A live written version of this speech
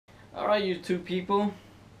Alright, you two people,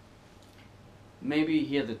 maybe you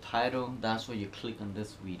hear the title, that's why you click on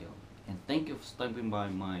this video. And thank you for stopping by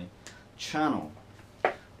my channel.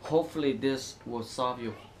 Hopefully this will solve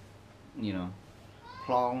your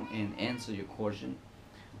problem and answer your question.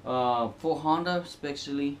 For Honda,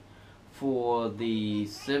 especially for the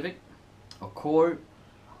Civic, Accord,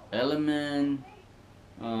 Element,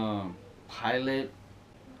 Pilot,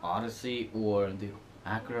 Odyssey, or the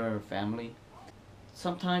Acura family,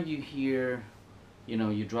 sometimes you hear,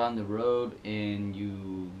 you drive on the road and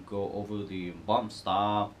you go over the bump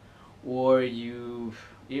stop, or you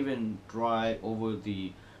even drive over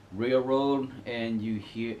the railroad and you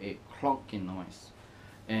hear a clunking noise,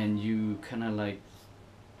 and you kind of like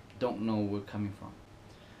don't know where it's coming from.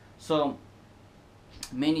 So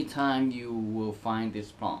many times you will find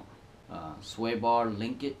this problem: sway bar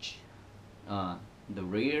linkage, the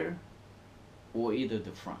rear, or either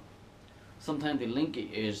the front. Sometimes the linkage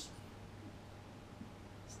is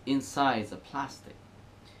inside the plastic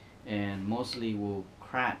and mostly will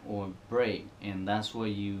crack or break, and that's where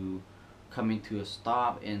you come into a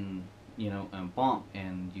stop and and bump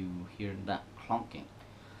and you hear that clunking.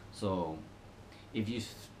 So if you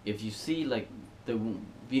see like the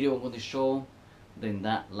video I'm going to show, then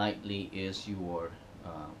that likely is your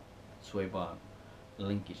sway bar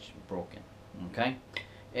linkage broken. Okay,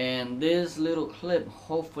 and this little clip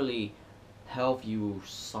hopefully help you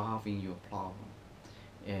solving your problem.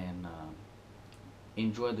 And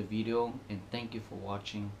enjoy the video, and thank you for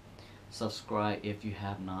watching. Subscribe if you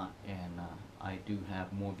have not, and I do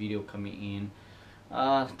have more video coming in.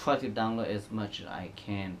 Try to download as much as I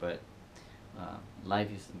can, but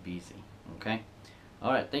life is busy. Okay,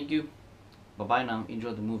 alright, thank you, bye bye now,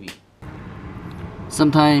 enjoy the movie.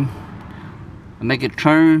 Sometimes I make a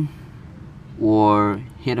turn or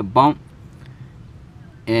hit a bump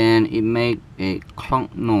and it make a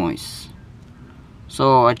clunk noise.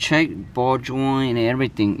 So I checked ball joint and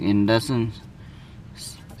everything, and doesn't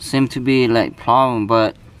seem to be like problem,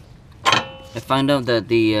 but I find out that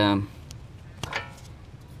the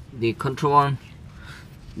control,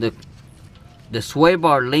 the sway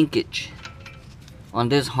bar linkage on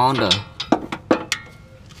this Honda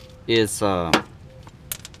is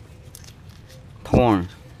torn,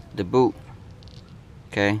 the boot,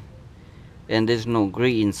 okay, and there's no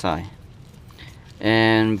grip inside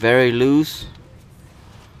and very loose.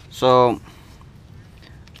 So,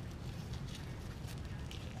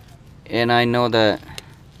 and I know that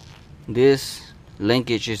this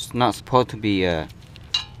linkage is not supposed to be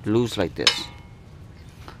loose like this.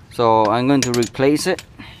 So I'm going to replace it.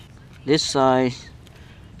 This side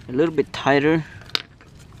a little bit tighter,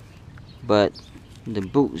 but the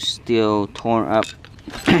boot is still torn up.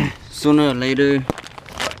 Sooner or later,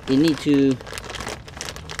 you need to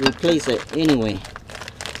replace it anyway.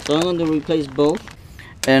 So I'm going to replace both.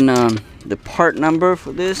 And the part number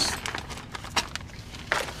for this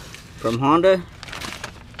from Honda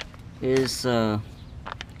is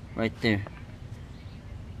right there.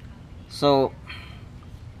 So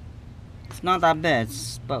it's not that bad.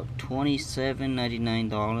 It's about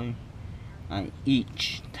 $27.99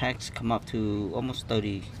 each. Tax come up to almost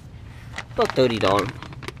 $30, about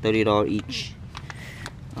 $30 each.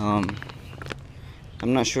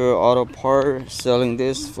 I'm not sure Auto Part selling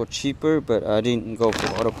this for cheaper, but I didn't go for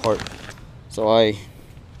Auto Part, so I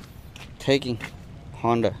taking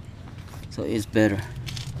Honda, so it's better.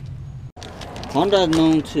 Honda is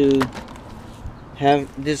known to have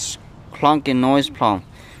this clunking noise problem.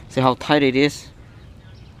 See how tight it is?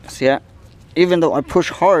 See that? Even though I push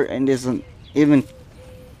hard and doesn't even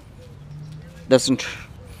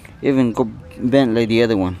go bent like the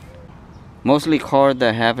other one. Mostly cars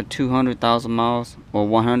that have 200,000 miles or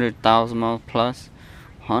 100,000 miles plus,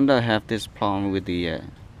 Honda have this problem with the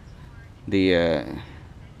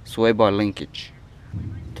sway bar linkage.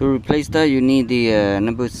 To replace that, you need the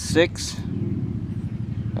number 6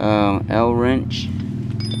 L wrench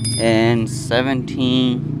and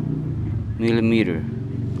 17 millimeter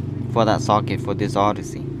for that socket for this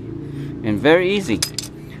Odyssey. And very easy.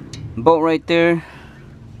 Bolt right there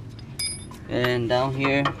and down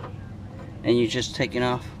here, and you just take it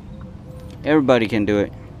off. Everybody can do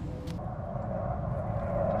it.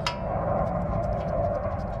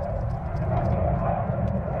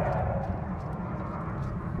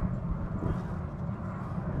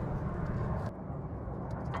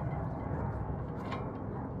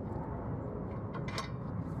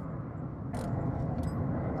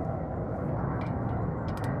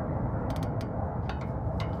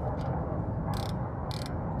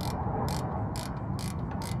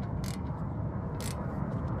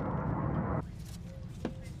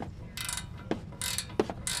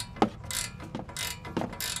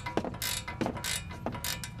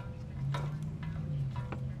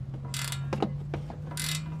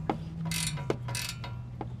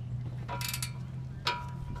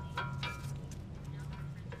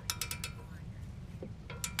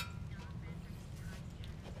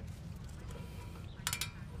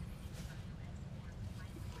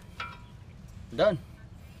 Done.